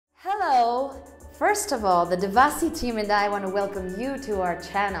Hello! First of all, the Devasi team and I want to welcome you to our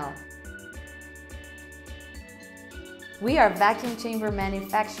channel. We are vacuum chamber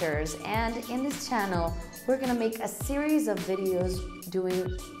manufacturers, and in this channel, we're going to make a series of videos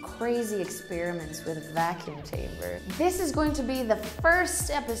doing crazy experiments with vacuum chamber. This is going to be the first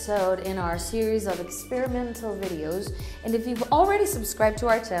episode in our series of experimental videos, and if you've already subscribed to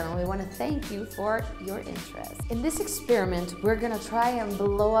our channel, we want to thank you for your interest. In this experiment, we're going to try and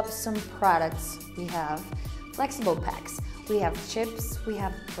blow up some products. We have flexible packs, we have chips, we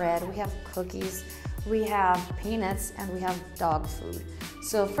have bread, we have cookies, we have peanuts, and we have dog food.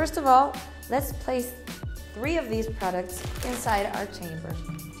 So first of all, let's place 3 of these products inside our chamber.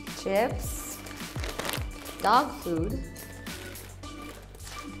 Chips, dog food,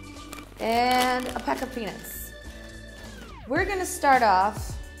 and a pack of peanuts. We're gonna start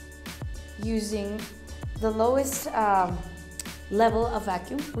off using the lowest level of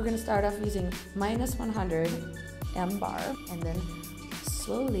vacuum. We're gonna start off using -100 mBar, and then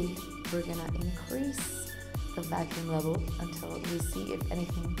slowly we're gonna increase the vacuum level until we see if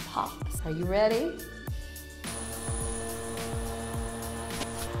anything pops. Are you ready?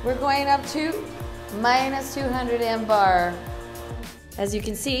 We're going up to -200 mBar. As you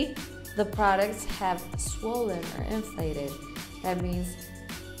can see, the products have swollen or inflated. That means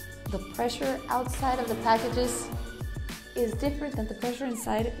the pressure outside of the packages is different than the pressure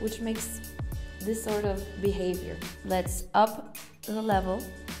inside, which makes this sort of behavior. Let's up the level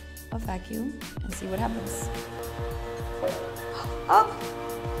of vacuum and see what happens. Up!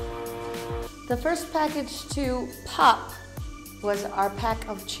 The first package to pop was our pack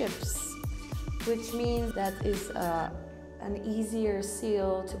of chips, which means that is an easier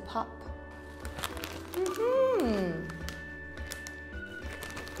seal to pop.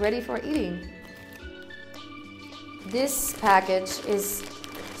 Ready for eating. This package is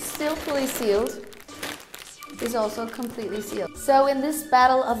still fully sealed, is also completely sealed. So in this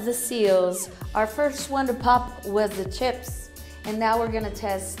battle of the seals, our first one to pop was the chips, and now we're gonna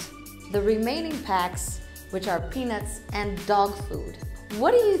test the remaining packs, which are peanuts and dog food.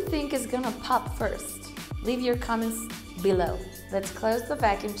 What do you think is gonna pop first? Leave your comments below. Let's close the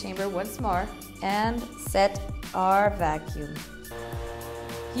vacuum chamber once more and set our vacuum.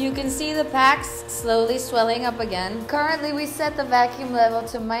 You can see the packs slowly swelling up again. Currently, we set the vacuum level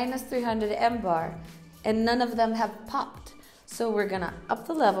to -300 mBar, and none of them have popped. So we're gonna up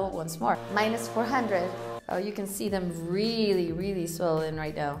the level once more, -400. Oh, you can see them really swollen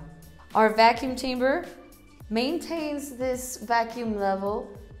right now. Our vacuum chamber maintains this vacuum level,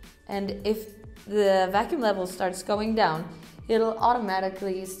 and if the vacuum level starts going down, it'll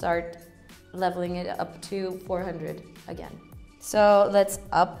automatically start leveling it up to 400 again. So let's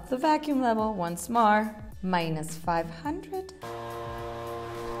up the vacuum level once more, -500.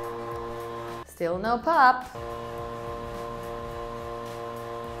 Still no pop.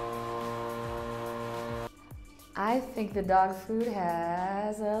 I think the dog food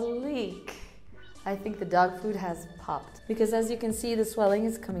has a leak. I think the dog food has popped, because as you can see, the swelling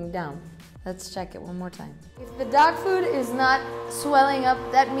is coming down. Let's check it one more time. If the dog food is not swelling up,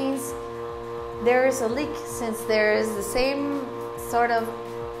 that means there is a leak, since there is the same sort of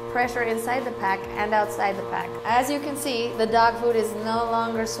pressure inside the pack and outside the pack. As you can see, the dog food is no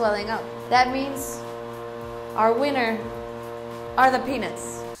longer swelling up. That means our winner are the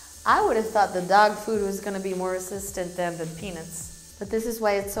peanuts. I would have thought the dog food was going to be more resistant than the peanuts. But this is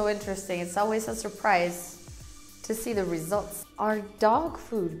why it's so interesting. It's always a surprise to see the results. Our dog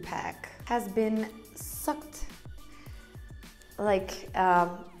food pack has been sucked like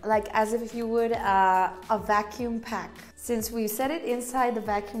as if you would a vacuum pack. Since we set it inside the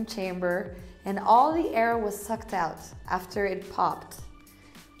vacuum chamber and all the air was sucked out after it popped.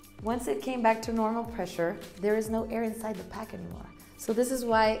 Once it came back to normal pressure, there is no air inside the pack anymore. So this is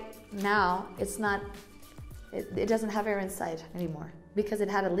why now it doesn't have air inside anymore, because it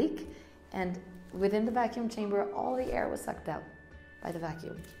had a leak, and within the vacuum chamber, all the air was sucked out by the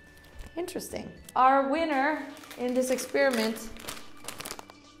vacuum. Interesting. Our winner in this experiment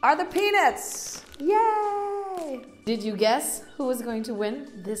are the peanuts. Yay! Did you guess who was going to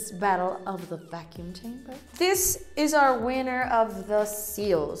win this battle of the vacuum chamber? This is our winner of the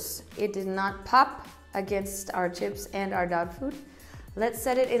seals. It did not pop against our chips and our dog food. Let's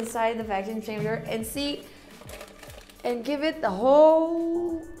set it inside the vacuum chamber and see, and give it the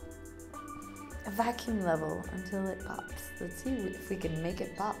whole vacuum level until it pops. Let's see if we can make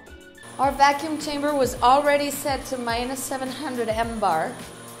it pop. Our vacuum chamber was already set to -700 mBar,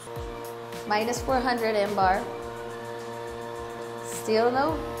 -400 mBar. Still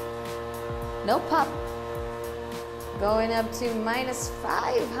no pop. Going up to minus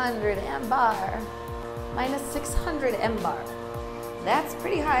 500 mBar, minus 600 mBar. That's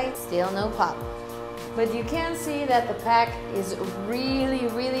pretty high, still no pop. But you can see that the pack is really,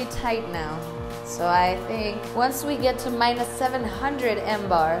 really tight now. So I think once we get to minus 700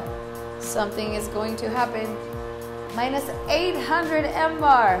 mBar, something is going to happen. Minus 800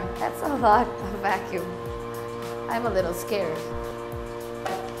 mBar. That's a lot of vacuum. I'm a little scared.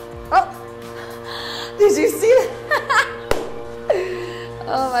 Oh! Did you see that?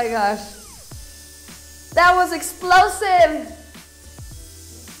 Oh my gosh. That was explosive!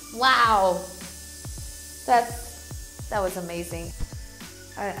 Wow. That was amazing.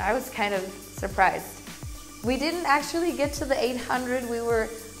 I was kind of surprised. We didn't actually get to the 800. We were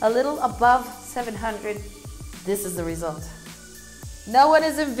a little above 700. This is the result. No one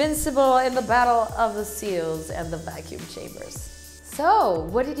is invincible in the battle of the seals and the vacuum chambers. So,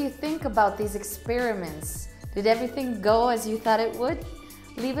 what did you think about these experiments? Did everything go as you thought it would?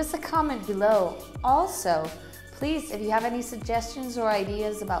 Leave us a comment below. Also, please, if you have any suggestions or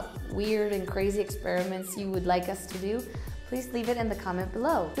ideas about weird and crazy experiments you would like us to do, please leave it in the comment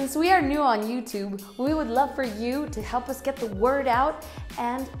below. Since we are new on YouTube, we would love for you to help us get the word out,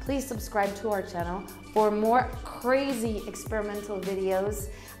 and please subscribe to our channel for more crazy experimental videos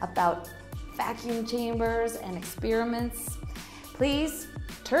about vacuum chambers and experiments. Please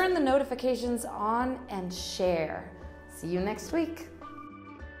turn the notifications on and share. See you next week.